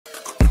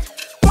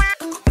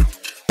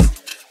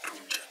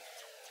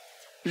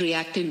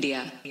React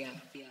India.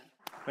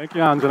 Thank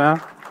you,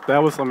 Anjana.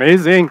 That was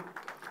amazing.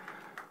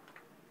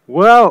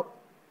 Well,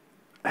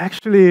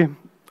 actually,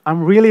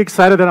 I'm really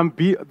excited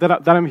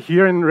that I'm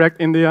here in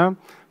React India.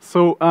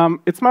 So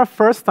it's my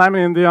first time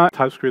in India,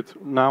 TypeScript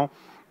now,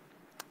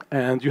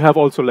 and you have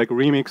also like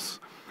Remix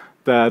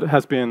that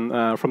has been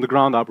from the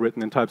ground up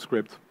written in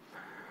TypeScript.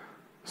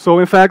 So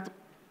in fact,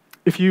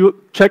 if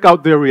you check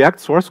out the React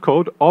source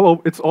code,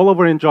 it's all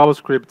over in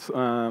JavaScript.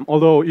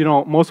 Although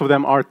most of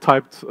them are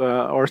typed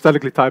or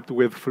statically typed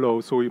with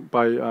flow. So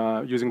by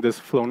using this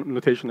flow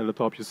notation at the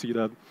top, you see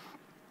that,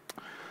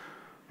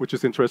 which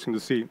is interesting to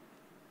see.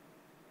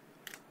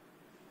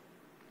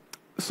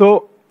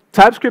 So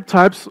TypeScript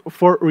types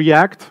for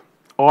React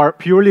are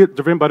purely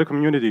driven by the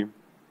community.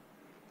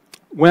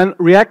 When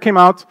React came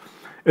out,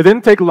 it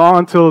didn't take long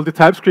until the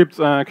TypeScript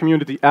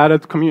community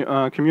added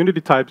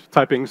community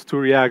typings to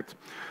React,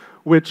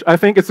 which I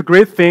think is a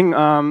great thing,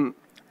 and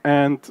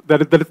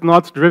that it's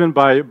not driven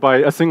by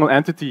a single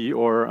entity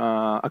or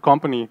a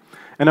company.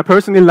 And I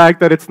personally like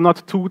that it's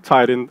not too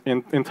tied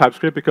in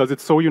TypeScript because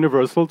it's so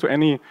universal to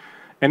any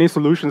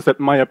solutions that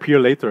might appear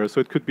later. So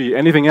it could be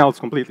anything else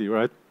completely,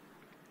 right?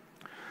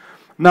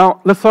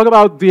 Now, let's talk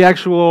about the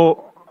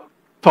actual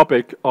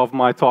topic of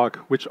my talk,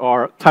 which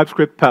are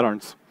TypeScript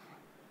patterns.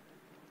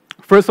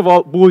 First of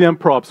all, Boolean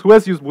props. Who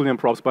has used Boolean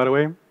props, by the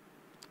way?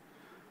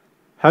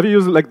 Have you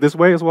used it like this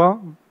way as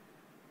well?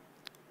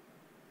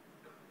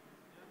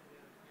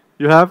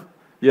 You have?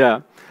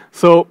 Yeah.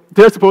 So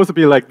they're supposed to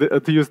be like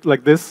used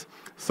like this.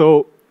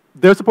 So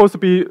they're supposed to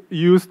be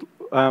used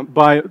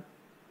by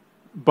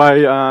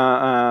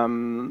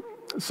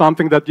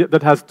something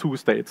that has two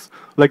states,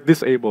 like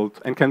disabled,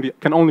 and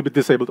can only be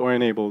disabled or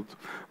enabled.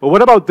 But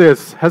what about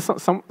this? Has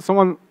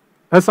someone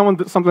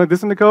something like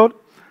this in the code?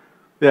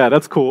 Yeah,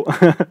 that's cool.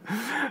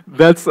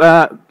 That's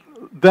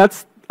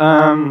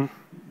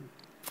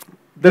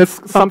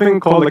something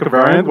called like a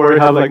variant where you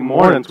have like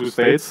more than two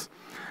states,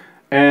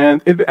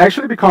 and it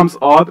actually becomes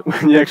odd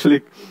when you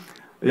actually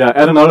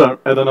add another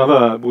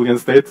Boolean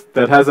state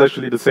that has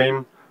actually the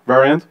same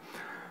variant.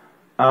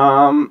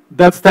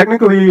 That's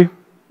technically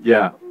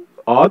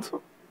odd,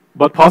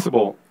 but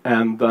possible.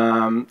 And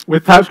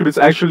with TypeScript, it's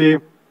actually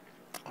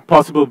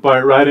possible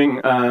by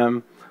writing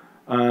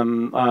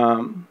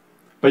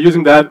by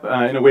using that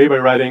in a way by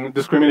writing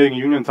discriminating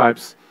union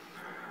types.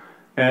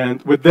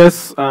 And with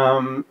this,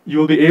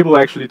 you'll be able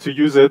actually to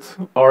use it,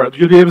 or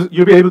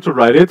you'll be able to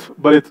write it,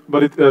 but it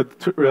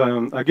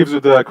gives you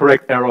the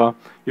correct error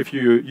if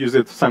you use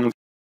it simultaneously,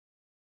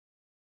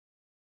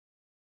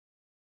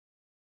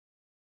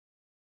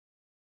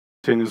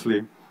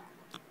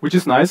 which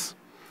is nice.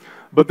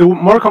 But the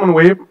more common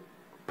way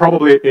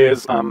probably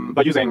is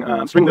by using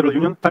string literal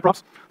union type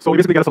props. So we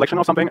basically get a selection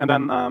of something, and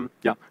then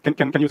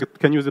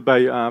can use it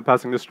by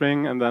passing the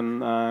string, and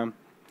then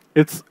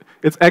it's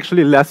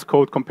actually less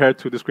code compared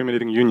to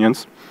discriminating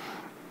unions.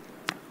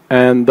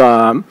 And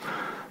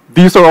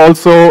these are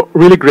also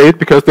really great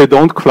because they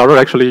don't clutter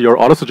actually your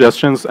auto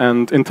suggestions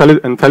and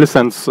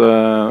IntelliSense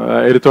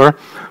editor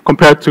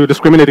compared to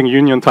discriminating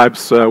union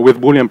types with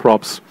Boolean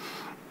props.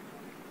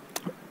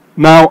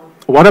 Now,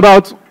 what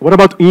about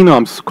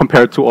enums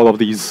compared to all of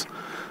these?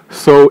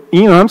 So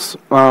enums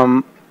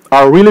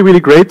are really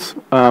great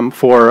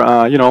for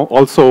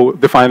also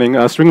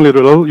defining string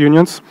literal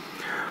unions.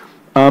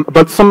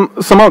 But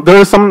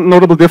there are some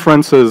notable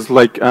differences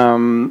like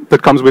that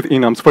comes with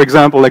enums. For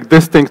example, like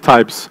distinct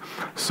types.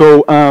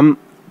 So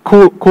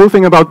cool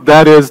thing about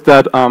that is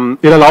that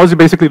it allows you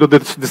basically to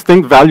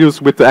distinct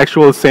values with the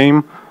actual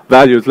same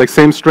values, like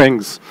same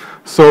strings.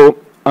 So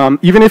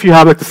even if you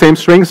have like the same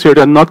strings here,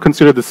 they're not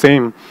considered the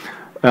same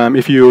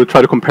if you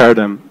try to compare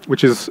them,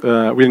 which is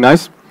really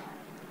nice.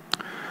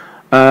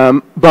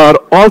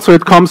 But also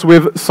it comes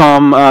with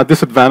some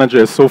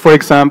disadvantages. So for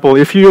example,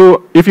 if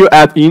you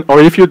add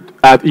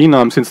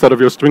enums instead of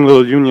your string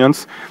literal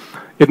unions,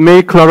 it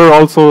may clutter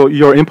also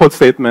your import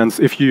statements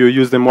if you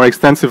use them more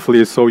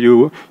extensively. So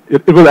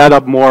it will add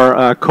up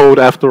more code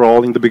after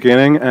all in the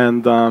beginning.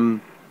 And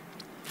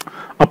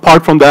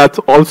apart from that,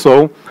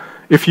 also,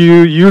 if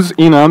you use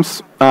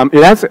enums,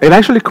 it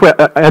actually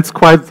adds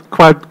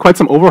quite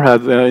some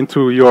overhead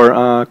into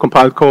your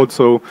compiled code.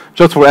 So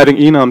just for adding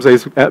enums,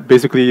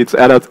 basically it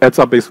adds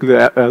up basically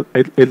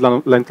 8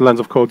 lines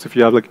of codes if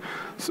you're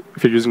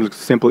using like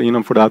simple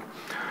enum for that.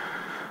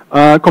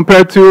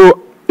 Compared to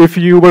if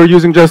you were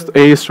using just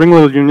a string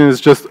literal union, it's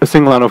just a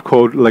single line of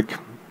code like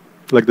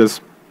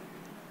this.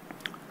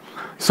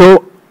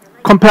 So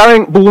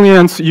comparing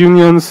Booleans,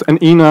 unions, and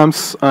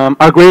enums are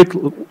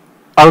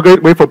a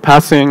great way for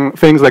passing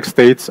things like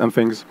states and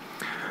things.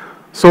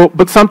 So,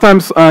 but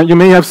sometimes you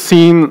may have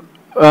seen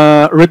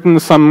written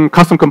some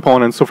custom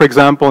components. So, for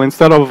example,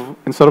 instead of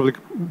like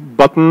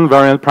button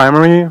variant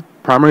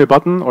primary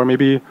button, or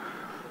maybe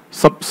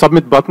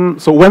submit button.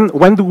 So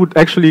when do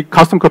actually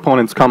custom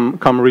components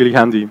come really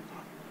handy?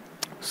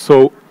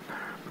 So,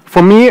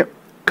 for me,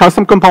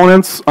 custom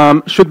components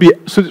should be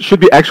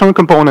action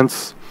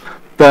components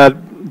that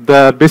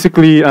that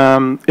basically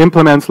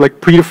implements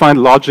like predefined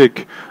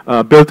logic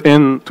built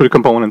into the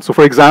component. So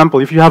for example,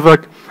 if you have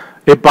like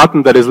a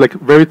button that is like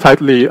very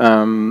tightly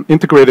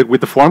integrated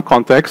with the form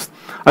context,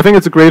 I think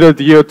it's a great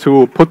idea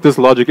to put this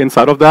logic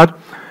inside of that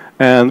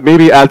and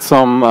maybe add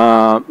some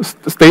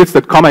states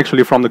that come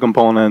actually from the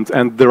component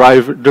and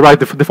derive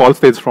the default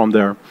states from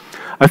there.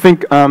 I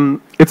think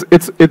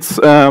it's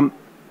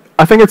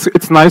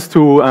nice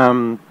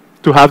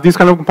to have these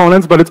kind of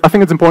components, but I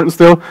think it's important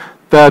still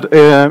that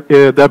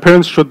the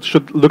appearance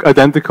should look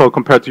identical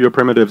compared to your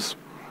primitives.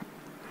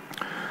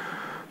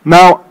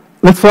 Now,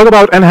 let's talk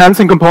about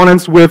enhancing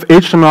components with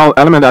HTML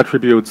element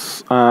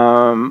attributes.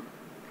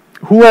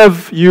 Who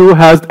have you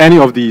has any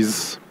of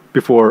these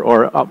before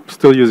or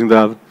still using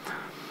that?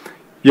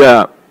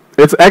 Yeah,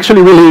 it's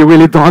actually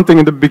really daunting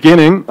in the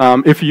beginning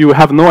if you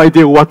have no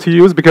idea what to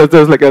use, because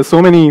there's like so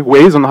many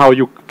ways on how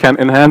you can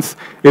enhance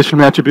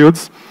HTML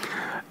attributes.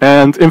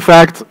 And in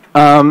fact,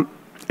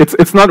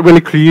 it's not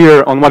really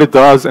clear on what it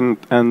does and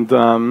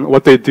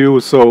what they do.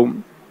 So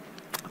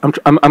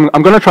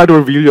I'm going to try to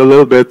reveal you a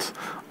little bit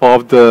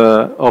of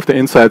the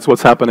insights,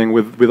 what's happening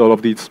with all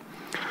of these.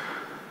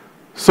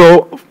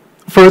 So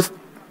first,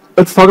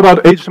 let's talk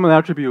about HTML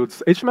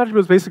attributes. HTML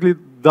attributes basically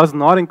does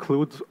not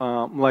include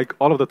like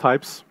all of the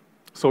types.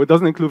 So it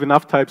doesn't include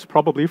enough types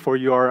probably for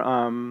your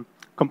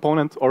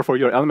component or for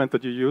your element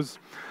that you use.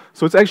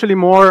 So it's actually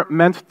more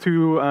meant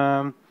to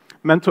add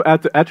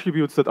the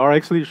attributes that are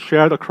actually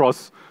shared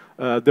across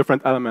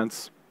different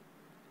elements.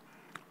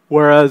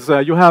 Whereas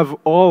you have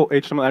all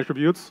HTML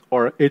attributes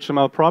or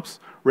HTML props,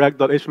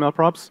 React.html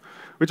props,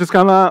 which is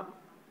kind of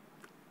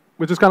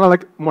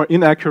like more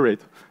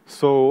inaccurate.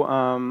 So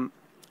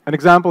an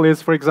example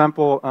is, for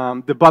example,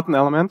 the button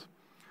element,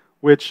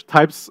 which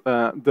types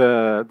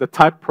the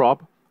type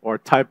prop or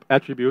type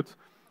attribute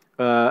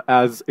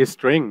as a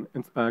string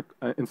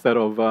instead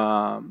of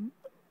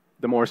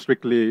the more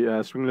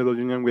strictly string little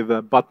union with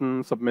a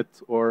button, submit,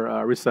 or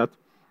reset.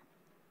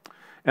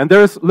 And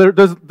there's a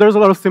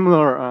lot of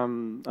similar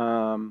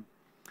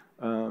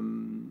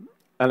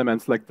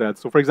elements like that.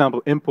 So for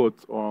example,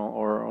 input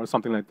or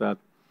something like that.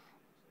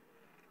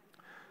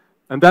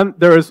 And then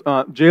there is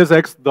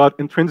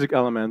JSX.intrinsic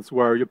elements,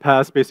 where you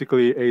pass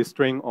basically a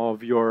string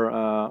of your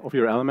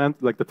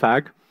element, like the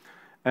tag.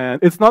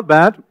 And it's not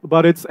bad,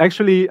 but it's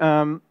actually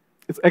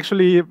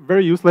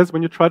very useless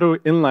when you try to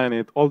inline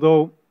it.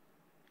 Although,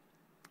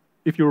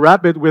 if you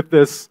wrap it with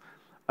this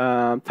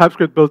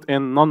TypeScript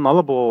built-in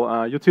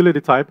non-nullable utility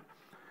type,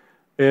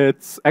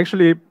 it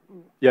actually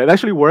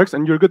works,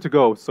 and you're good to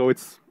go. So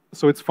it's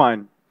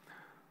fine.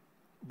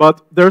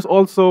 But there's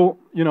also,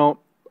 you know,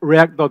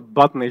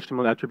 React.button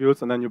HTML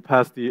attributes, and then you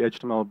pass the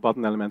HTML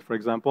button element, for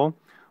example,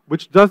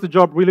 which does the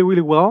job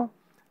really well,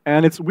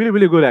 and it's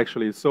really good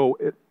actually. So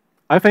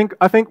I think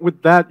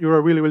with that you're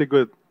really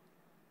good.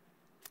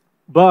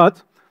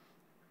 But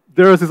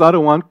there is this other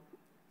one,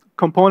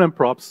 component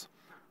props,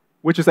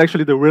 which is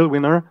actually the real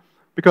winner,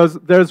 because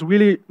there's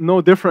really no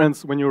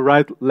difference when you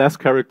write less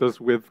characters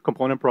with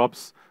component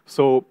props.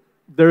 So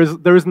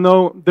there's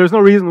no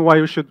reason why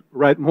you should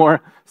write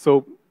more.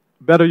 So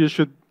better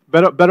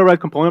write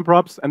component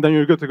props, and then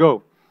you're good to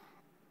go.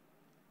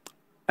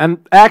 And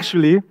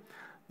actually,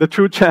 the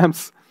true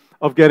champs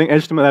of getting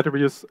HTML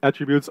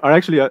attributes are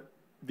actually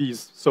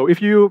these. So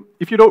if you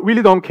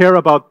really don't care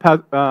about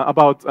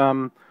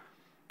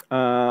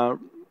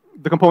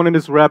the component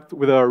is wrapped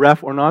with a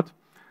ref or not,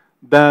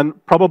 then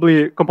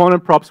probably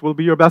component props will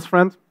be your best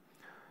friend.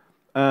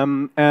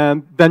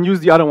 And then use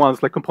the other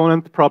ones, like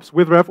component props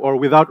with ref or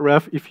without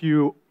ref, if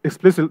you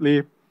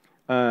explicitly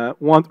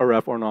want a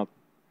ref or not.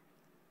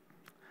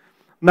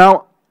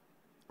 Now,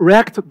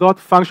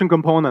 React.function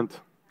component.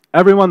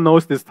 Everyone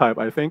knows this type,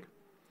 I think.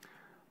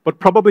 But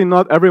probably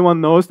not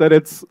everyone knows that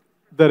its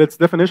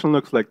definition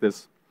looks like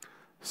this.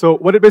 So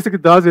what it basically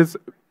does is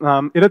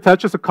it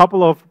attaches a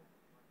couple of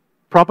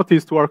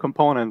properties to our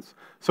components.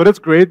 So that's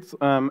great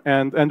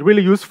and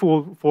really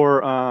useful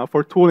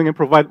for tooling and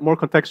provide more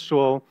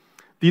contextual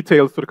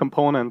details to the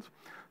component.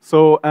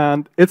 So,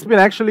 and it's been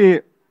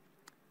actually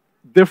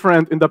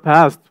different in the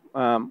past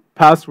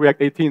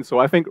React 18. So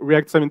I think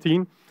React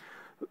 17,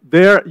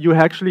 there you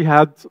actually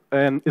had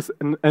an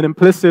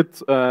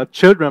implicit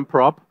children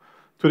prop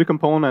to the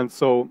component.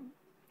 So,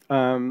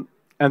 and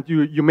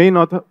you may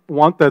not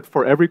want that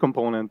for every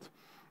component.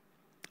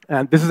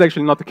 And this is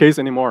actually not the case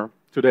anymore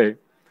today.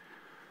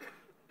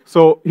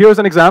 So here's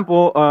an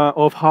example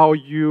of how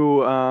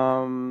you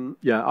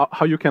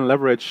can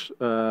leverage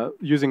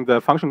using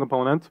the function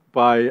component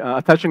by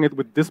attaching it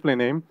with display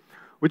name,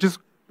 which is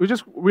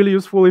really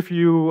useful if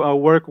you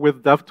work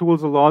with dev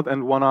tools a lot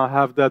and wanna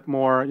have that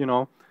more, you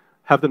know,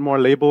 have that more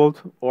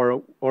labeled,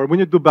 or when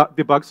you do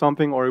debug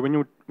something, or when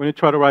you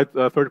try to write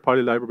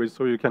third-party libraries,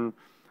 so you can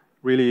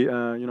really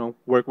you know,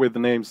 work with the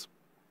names.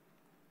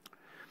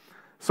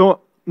 So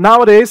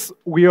nowadays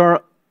we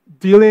are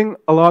dealing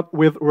a lot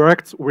with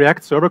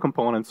React server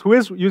components. Who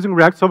is using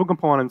React server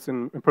components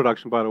in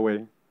production, by the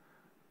way?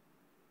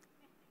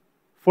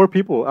 4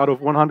 people out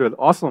of 100.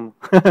 Awesome.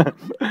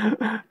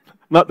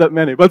 not that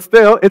many. But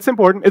still, it's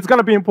important. It's going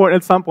to be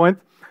important at some point.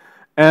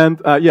 And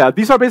yeah,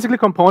 these are basically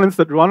components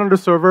that run on the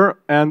server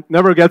and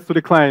never get to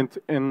the client.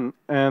 And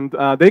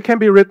they can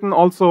be written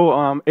also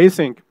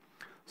async,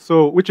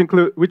 so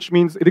which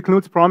means it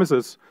includes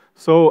promises.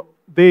 So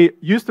they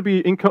used to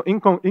be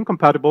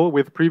incompatible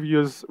with the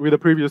previous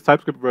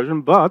TypeScript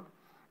version, but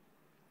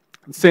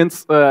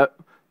since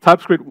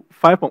TypeScript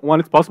 5.1,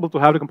 it's possible to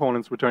have the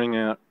components returning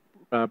a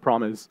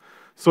promise.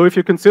 So if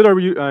you consider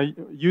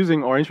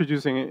using or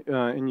introducing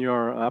in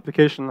your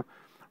application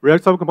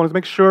React Server Components,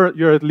 make sure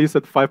you're at least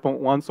at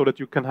 5.1 so that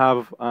you can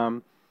have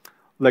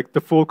like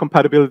the full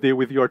compatibility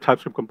with your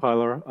TypeScript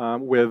compiler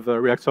with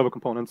React Server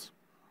Components.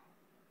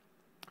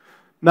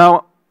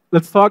 Now,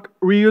 let's talk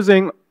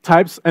reusing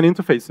types and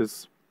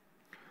interfaces.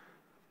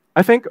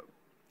 I think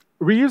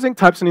reusing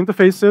types and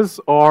interfaces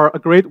are a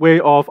great way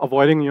of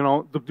avoiding,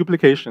 the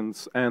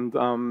duplications, and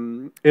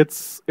it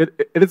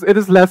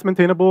is less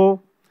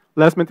maintainable,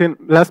 less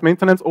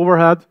maintenance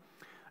overhead.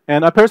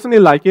 And I personally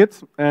like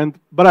it,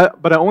 but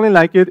I only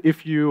like it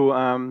if you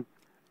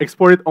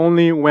export it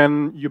only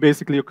when you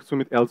basically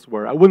consume it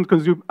elsewhere. I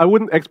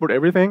wouldn't export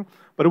everything,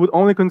 but I would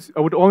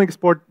only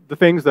export the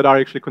things that are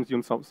actually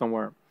consumed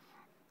somewhere.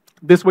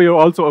 This way, you're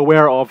also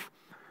aware of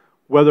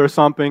whether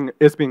something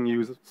is being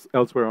used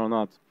elsewhere or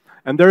not.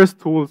 And there's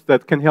tools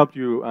that can help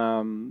you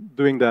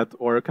doing that,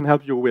 or can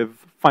help you with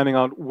finding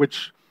out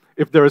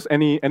if there is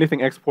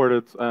anything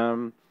exported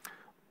and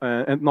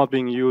not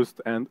being used,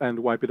 and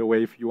wipe it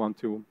away if you want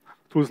to.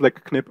 Tools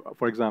like Knip,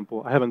 for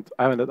example. I haven't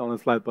that on the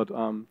slide, but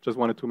just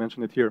wanted to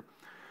mention it here.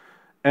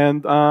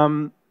 And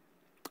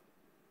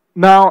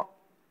now,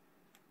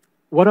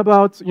 what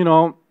about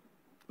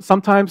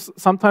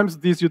sometimes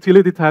these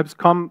utility types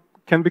can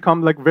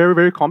become like very,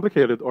 very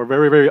complicated or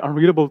very, very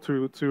unreadable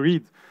to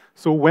read.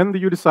 So when do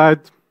you decide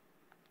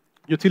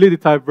utility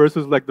type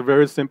versus like the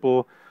very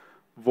simple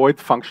void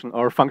function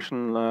or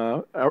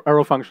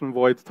arrow function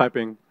void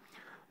typing?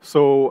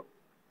 So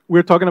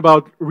we're talking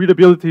about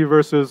readability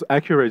versus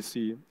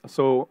accuracy.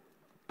 So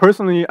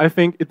personally, I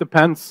think it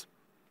depends.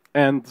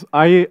 And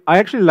I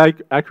actually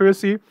like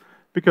accuracy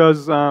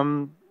because,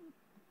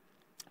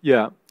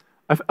 yeah,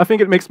 I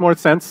think it makes more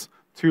sense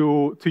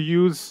to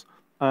use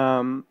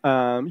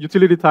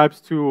utility types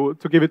to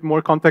give it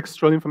more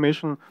contextual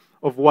information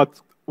of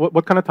what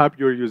kind of type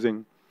you're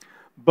using.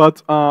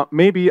 But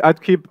maybe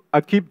I'd keep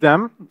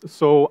them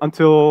so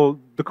until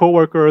the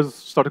coworkers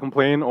start to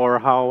complain or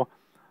how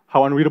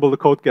unreadable the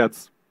code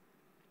gets.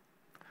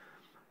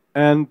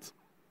 And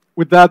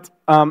with that,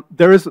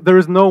 there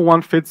is no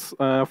one fits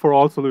for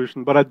all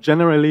solution. But I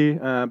generally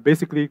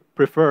basically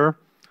prefer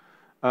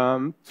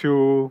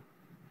to,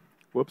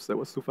 whoops, that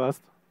was too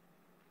fast.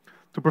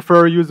 To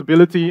prefer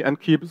usability and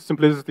keep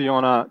simplicity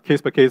on a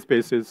case-by-case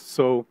basis.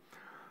 So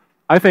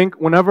I think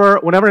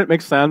whenever it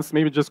makes sense,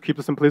 maybe just keep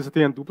the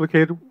simplicity and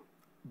duplicate.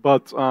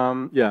 But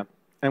yeah,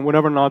 and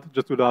whenever not,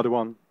 just do the other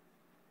one.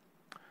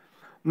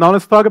 Now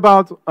let's talk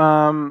about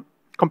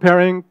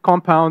comparing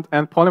compound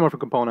and polymorphic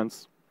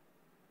components.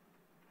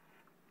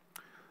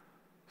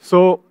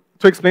 So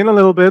to explain a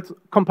little bit,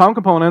 compound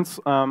components,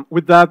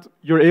 with that,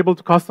 you're able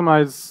to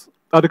customize,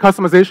 the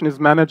customization is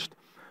managed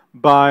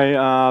by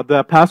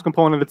the pass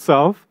component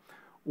itself,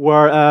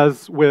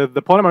 whereas with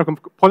the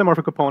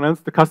polymorphic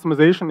components, the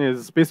customization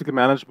is basically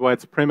managed by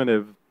its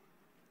primitive.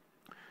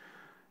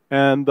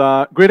 And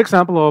a great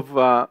example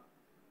of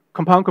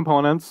compound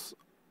components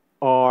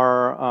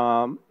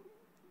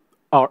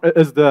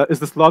is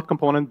the slot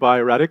component by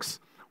Radix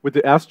with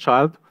the as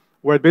child,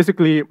 where it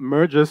basically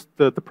merges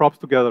the props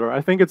together. I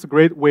think it's a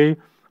great way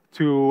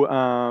to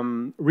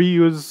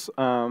reuse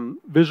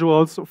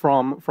visuals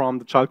from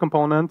the child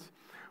component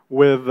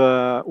with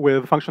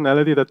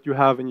functionality that you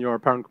have in your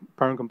parent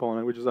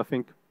component, which is, I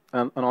think,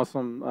 an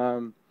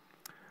awesome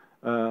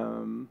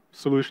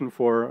solution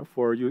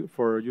for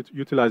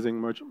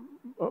utilizing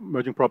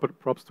merging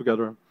props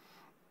together.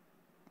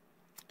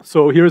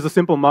 So here's a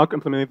simple mock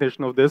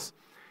implementation of this.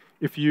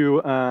 If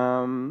you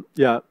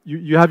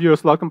you have your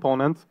slot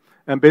component,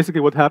 and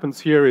basically what happens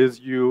here is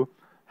you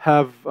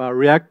have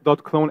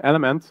React.clone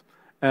element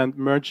and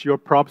merge your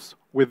props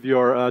with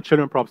your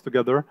children props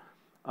together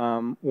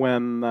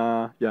when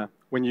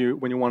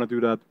you want to do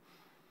that.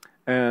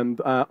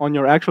 And on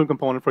your actual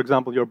component, for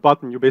example, your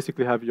button, you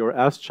basically have your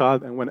as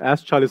child, and when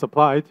as child is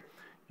applied,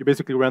 you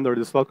basically render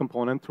the slot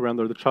component to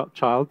render the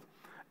child,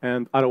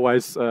 and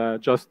otherwise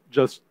just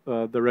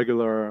the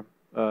regular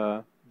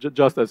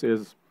just as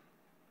is.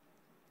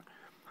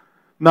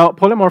 Now,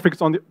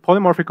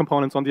 polymorphic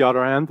components, on the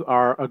other hand,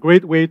 are a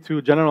great way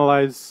to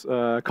generalize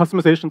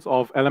customizations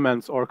of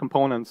elements or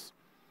components.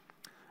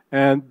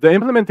 And the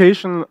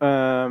implementation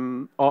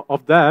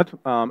of that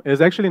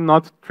is actually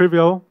not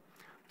trivial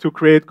to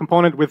create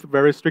component with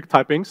very strict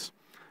typings.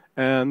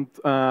 And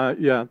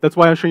yeah, that's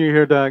why I'm showing you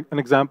here an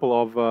example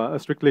of a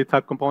strictly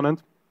typed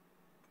component.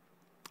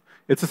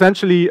 It's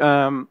essentially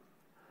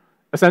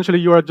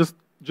you're just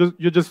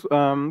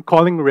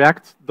calling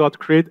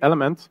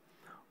React.createElement,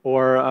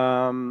 or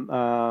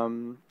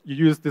you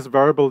use this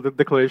variable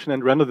declaration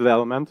and render the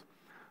element.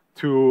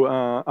 to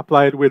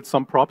apply it with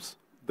some props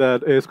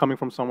that is coming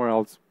from somewhere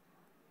else.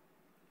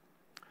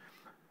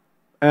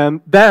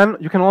 And then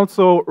you can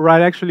also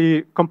write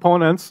actually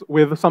components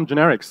with some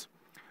generics.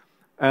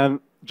 And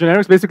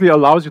generics basically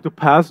allows you to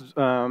pass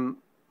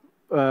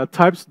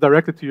types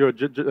directly to your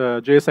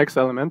JSX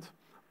element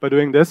by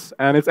doing this.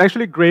 And it's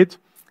actually great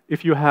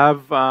if you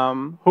have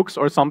hooks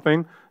or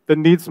something that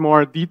needs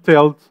more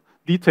details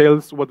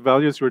what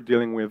values you're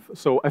dealing with.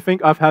 So I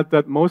think I've had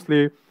that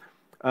mostly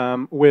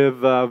with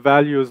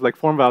values like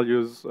form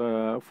values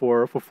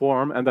for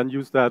form, and then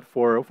use that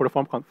for the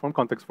form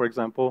context, for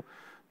example,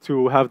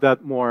 to have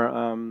that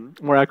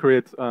more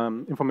accurate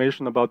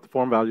information about the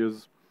form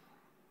values.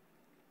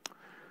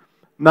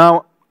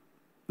 Now,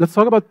 let's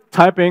talk about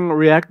typing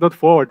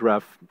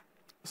React.forwardRef.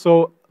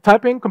 So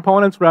typing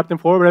components wrapped in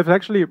forwardRef is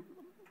actually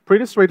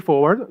pretty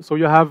straightforward. So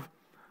you have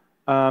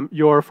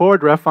your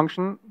forwardRef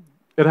function.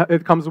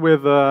 It comes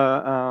with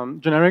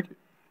generic,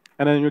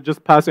 and then you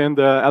just pass in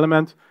the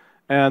element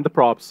and the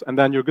props, and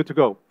then you're good to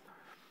go.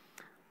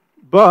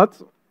 But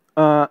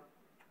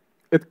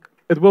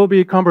it will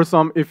be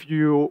cumbersome if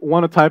you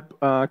want to type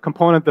a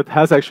component that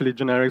has actually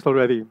generics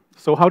already.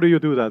 So how do you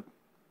do that?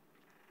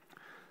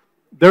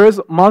 There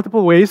is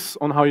multiple ways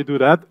on how you do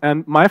that,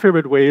 and my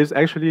favorite way is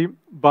actually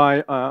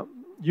by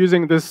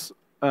using this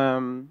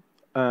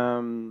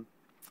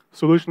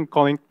solution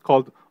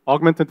called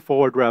augmented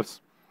forward refs.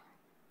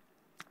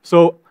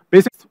 So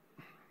basically,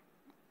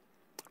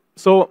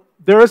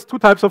 there is two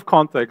types of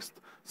context.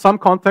 Some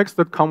context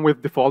that come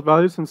with default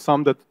values and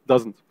some that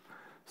doesn't.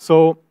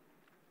 So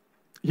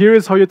here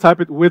is how you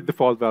type it with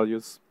default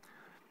values.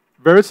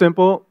 Very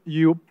simple.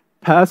 You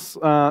pass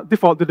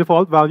the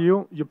default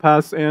value, you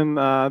pass in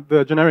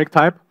the generic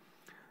type,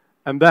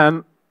 and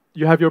then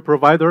you have your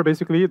provider,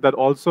 basically, that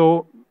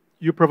also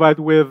you provide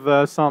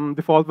with some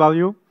default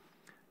value,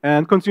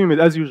 and consume it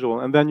as usual,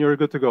 and then you're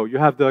good to go. You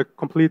have the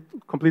complete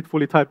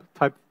fully typed.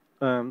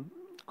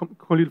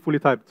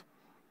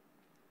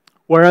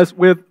 Whereas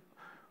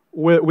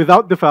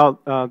without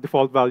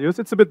default values,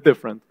 it's a bit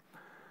different.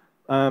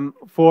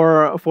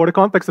 For the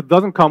context that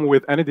doesn't come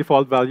with any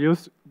default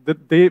values,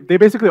 they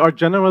basically are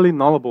generally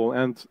nullable,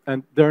 and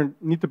they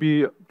need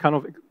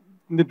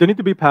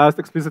to be passed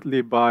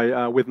explicitly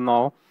by with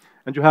null,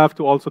 and you have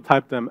to also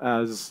type them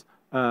as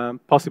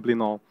possibly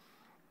null.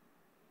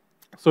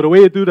 So the way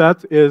you do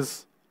that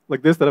is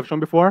like this that I've shown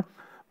before,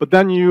 but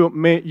then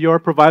your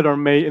provider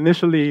may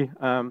initially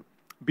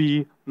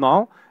be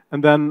null,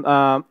 and then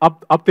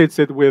updates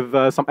it with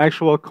some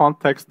actual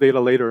context data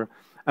later.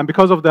 And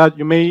because of that,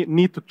 you may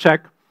need to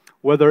check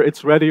whether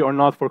it's ready or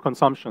not for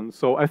consumption.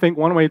 So I think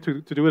one way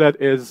to do that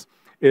is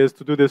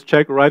to do this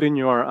check right in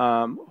your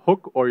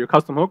hook or your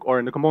custom hook or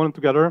in the component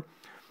together.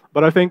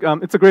 But I think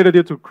it's a great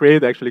idea to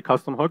create actually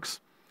custom hooks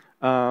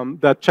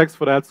that checks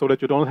for that so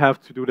that you don't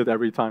have to do that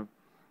every time.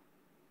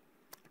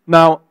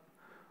 Now,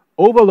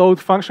 overload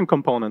function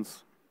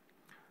components.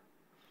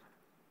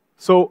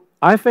 So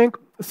I think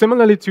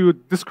similarly to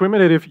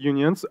discriminative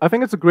unions, I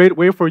think it's a great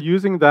way for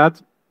using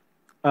that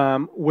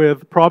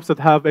with props that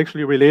have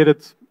actually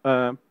related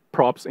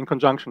props in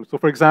conjunction. So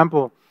for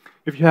example,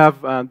 if you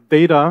have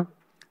data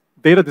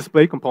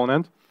display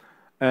component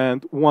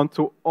and want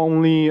to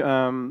only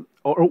or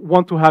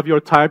want to have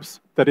your types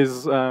that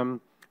is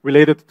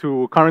related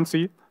to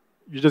currency,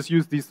 you just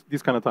use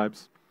these kind of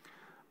types.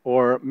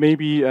 Or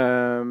maybe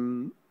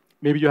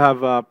you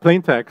have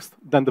plain text,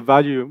 then the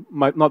value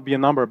might not be a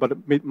number, but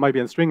it might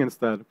be a string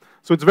instead.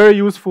 So it's very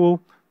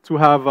useful to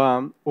have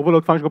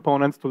overload function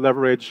components to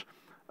leverage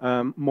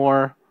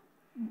more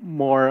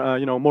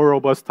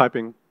robust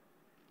typing.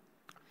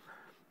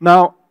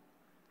 Now,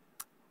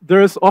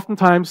 there is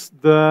oftentimes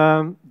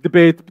the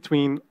debate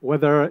between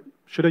whether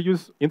should I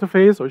use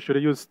interface or should I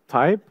use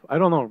type. I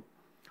don't know.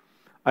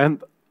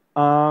 And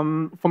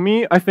for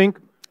me, I think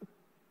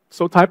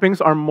so.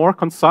 Typings are more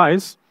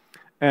concise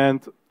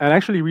and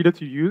actually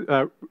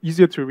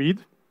easier to read.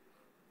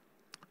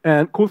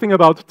 And cool thing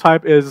about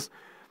type is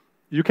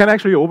you can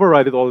actually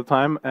override it all the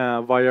time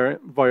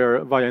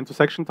via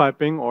intersection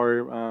typing,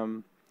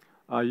 or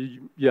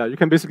you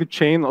can basically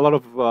chain a lot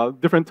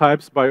of different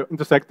types by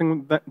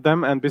intersecting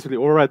them and basically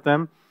override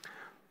them.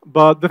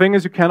 But the thing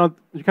is, you cannot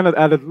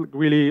add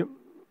really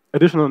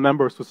additional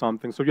members to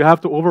something. So you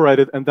have to override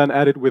it and then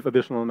add it with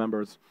additional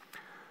members.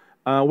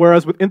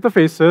 Whereas with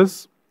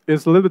interfaces,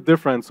 it's a little bit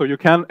different. So you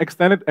can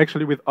extend it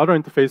actually with other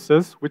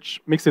interfaces,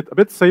 which makes it a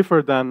bit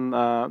safer than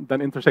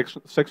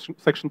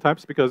intersection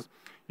types because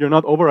you're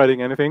not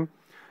overriding anything.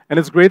 And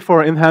it's great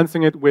for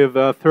enhancing it with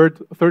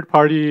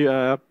third-party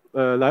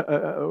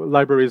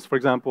libraries, for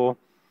example.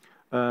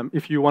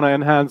 If you want to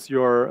enhance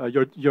your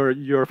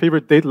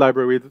favorite date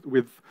library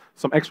with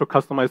some extra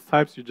customized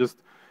types, you just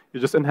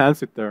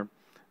enhance it there,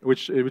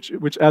 which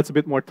adds a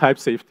bit more type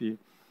safety.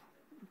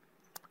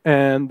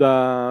 And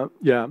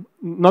yeah,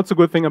 not so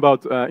good thing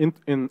about in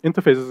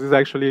interfaces is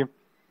actually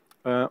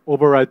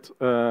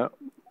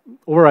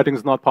overriding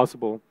is not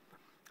possible,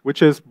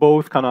 which is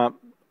both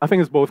I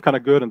think it's both kind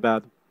of good and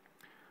bad.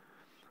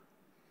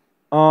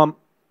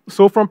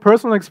 So from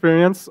personal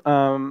experience,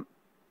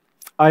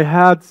 I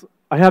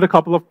had a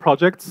couple of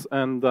projects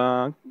and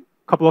a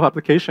couple of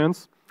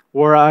applications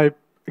where I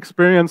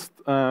experienced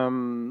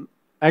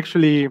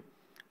actually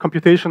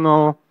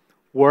computational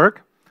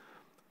work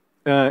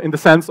in the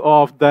sense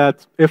of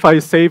that if I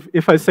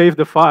save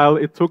the file,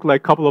 it took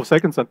like a couple of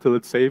seconds until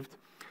it's saved,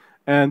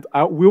 and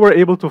we were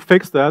able to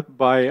fix that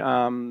by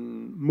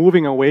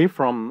moving away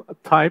from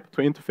type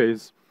to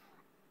interface,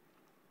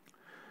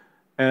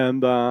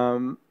 and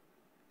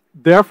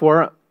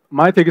therefore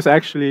my take is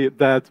actually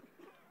that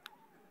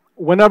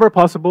whenever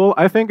possible,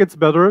 I think it's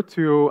better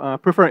to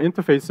prefer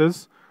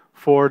interfaces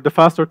for the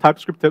faster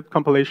TypeScript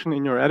compilation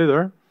in your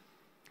editor.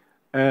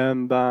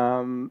 And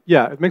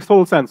yeah, it makes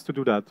total sense to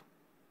do that.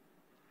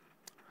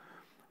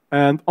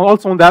 And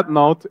also on that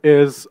note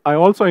is I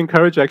also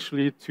encourage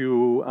actually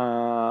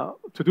to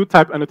do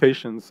type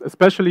annotations,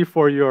 especially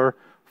for your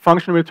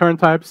function return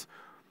types,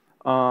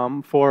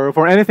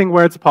 for anything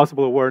where it's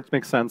possible, where it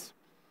makes sense.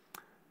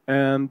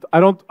 And I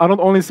don't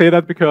only say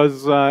that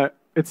because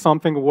it's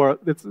something where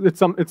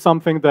it's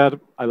something that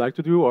I like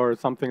to do or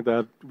something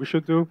that we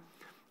should do.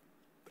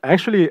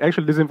 Actually,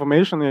 this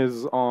information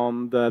is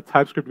on the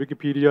TypeScript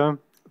Wikipedia,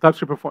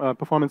 TypeScript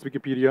Performance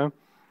Wikipedia,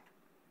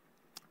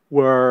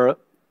 where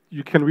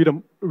you can read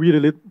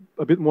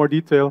a bit more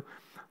detail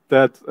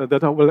that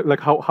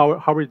like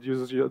how it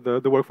uses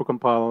the workflow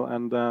compile,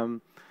 and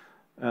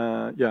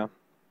yeah.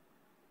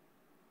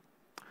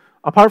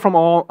 Apart from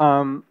all,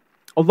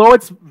 although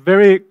it's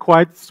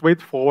quite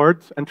straightforward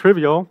and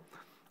trivial,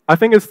 I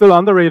think it's still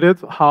underrated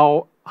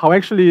how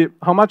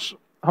much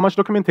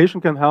documentation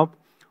can help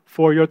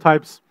for your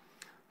types.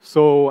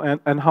 So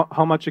and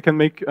how much you can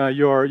make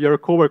your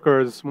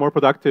coworkers more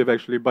productive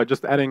actually by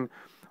just adding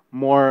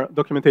more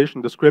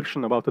documentation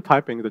description about the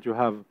typing that you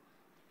have.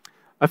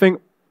 I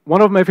think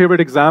one of my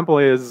favorite example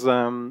is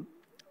the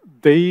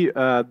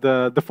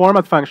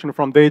format function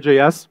from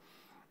day.js,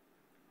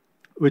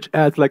 which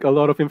adds like a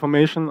lot of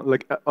information,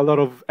 like a lot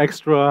of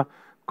extra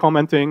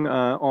commenting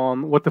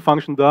on what the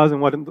function does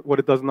and what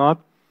it does not.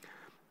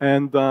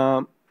 And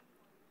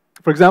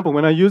for example,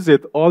 when I use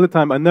it all the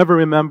time, I never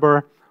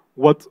remember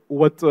what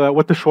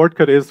the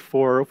shortcut is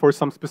for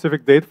some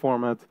specific date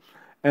format.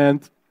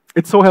 And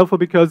it's so helpful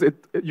because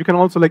you can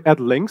also like add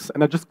links,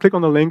 and I just click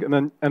on the link, and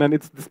then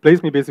it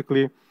displays me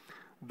basically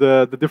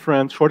the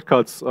different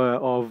shortcuts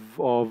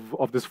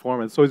of this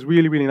format. So it's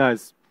really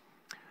nice.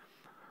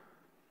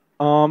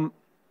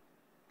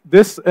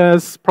 This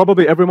is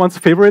probably everyone's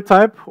favorite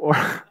type, or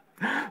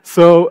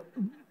so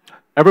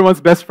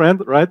everyone's best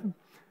friend, right?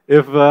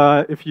 If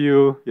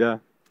you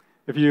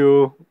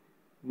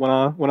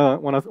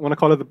wanna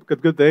call it a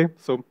good day,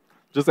 so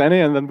just any,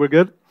 and then we're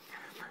good.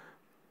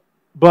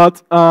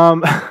 But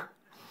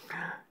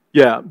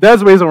yeah,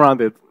 there's ways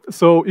around it.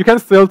 So you can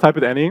still type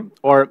it any,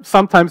 or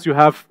sometimes you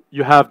have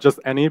just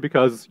any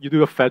because you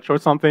do a fetch or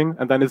something,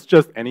 and then it's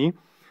just any.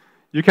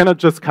 You cannot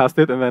just cast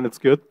it and then it's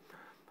good.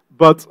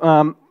 But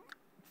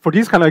for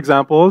these kind of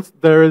examples,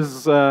 there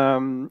is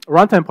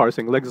runtime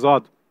parsing like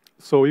Zod.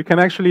 So you can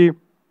actually,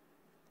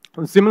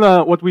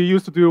 similar what we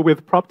used to do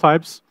with prop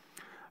types,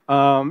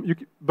 but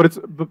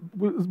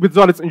with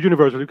Zod it's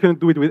universal. You can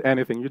do it with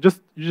anything. You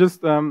just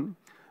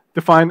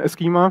define a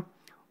schema,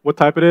 what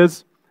type it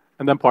is,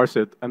 and then parse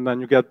it, and then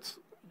you get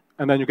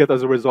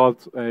as a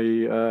result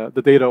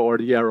the data or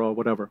the error or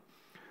whatever.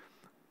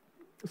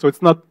 So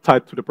it's not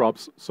tied to the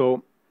props.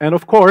 So, and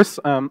of course,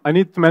 I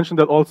need to mention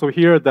that also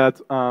here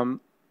that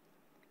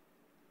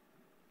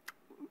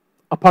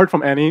apart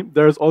from any,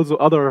 there's also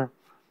other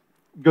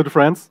good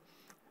friends,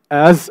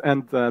 as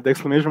and the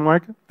exclamation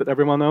mark that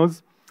everyone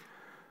knows.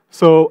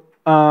 So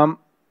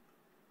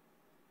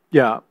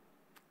yeah,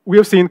 we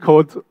have seen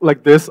code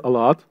like this a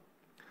lot,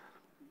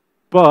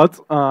 but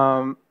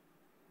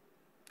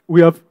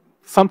we have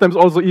sometimes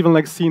also even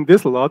like seen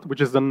this a lot, which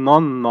is the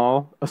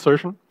non-null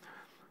assertion.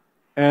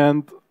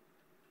 And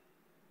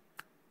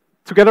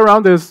to get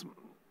around this,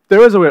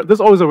 there's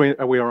always a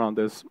way around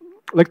this,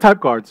 like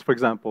type guards, for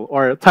example,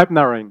 or type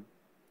narrowing.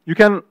 You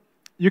can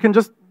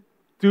just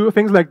do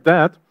things like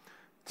that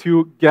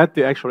to get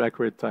the actual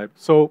accurate type.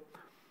 So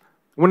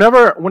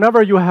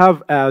whenever you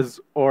have as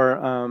or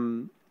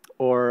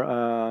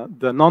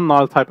the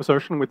non-null type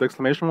assertion with the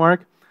exclamation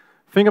mark,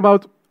 think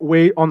about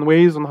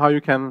ways on how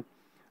you can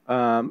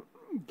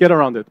get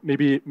around it.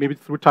 Maybe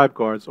through type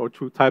guards or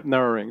through type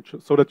narrowing,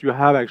 so that you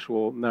have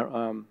actual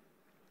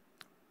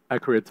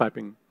accurate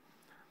typing.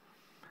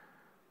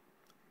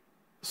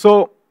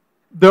 So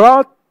there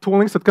are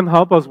toolings that can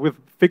help us with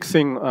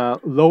fixing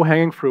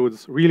low-hanging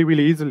fruits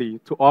really easily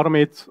to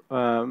automate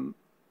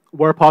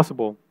where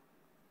possible.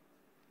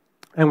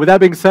 And with that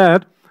being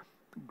said,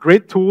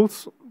 great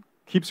tools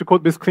keeps your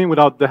code base clean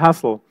without the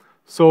hassle.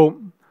 So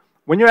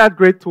when you add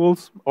great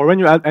tools, or when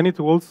you add any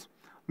tools,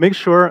 make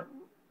sure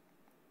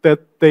that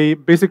they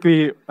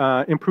basically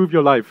improve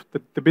your life,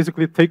 that they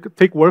basically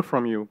take work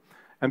from you,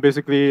 and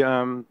basically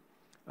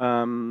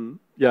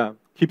yeah,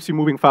 keeps you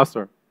moving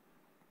faster.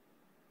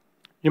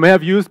 You may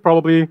have used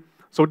probably,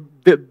 so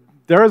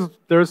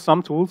there's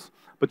some tools,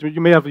 but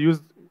you may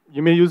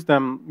use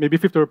them, maybe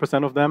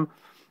 50% of them,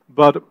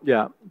 But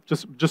yeah,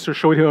 just to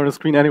show it here on the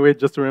screen anyway,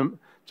 just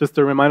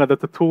a reminder that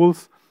the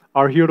tools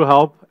are here to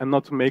help and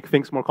not to make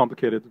things more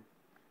complicated.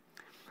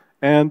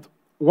 And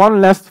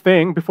one last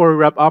thing before we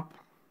wrap up.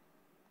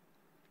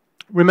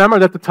 Remember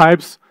that the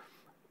types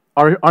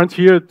aren't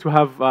here to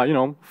have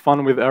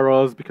fun with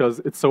errors because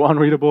it's so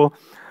unreadable.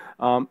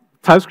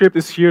 TypeScript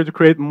is here to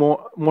create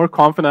more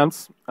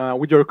confidence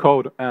with your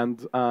code, and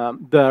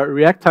the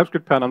React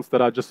TypeScript patterns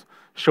that I just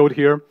showed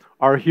here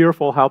are here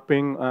for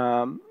helping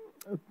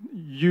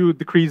you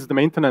decrease the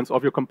maintenance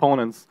of your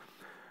components.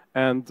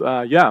 And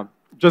yeah,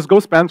 just go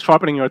spend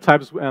sharpening your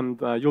types, and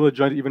you'll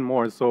enjoy it even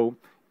more. So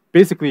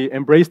basically,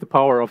 embrace the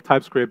power of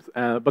TypeScript,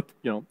 but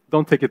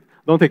don't take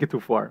it too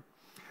far.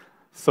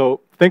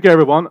 So thank you,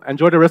 everyone.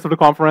 Enjoy the rest of the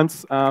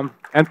conference,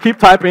 and keep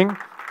typing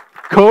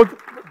code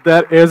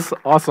that is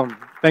awesome.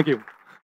 Thank you.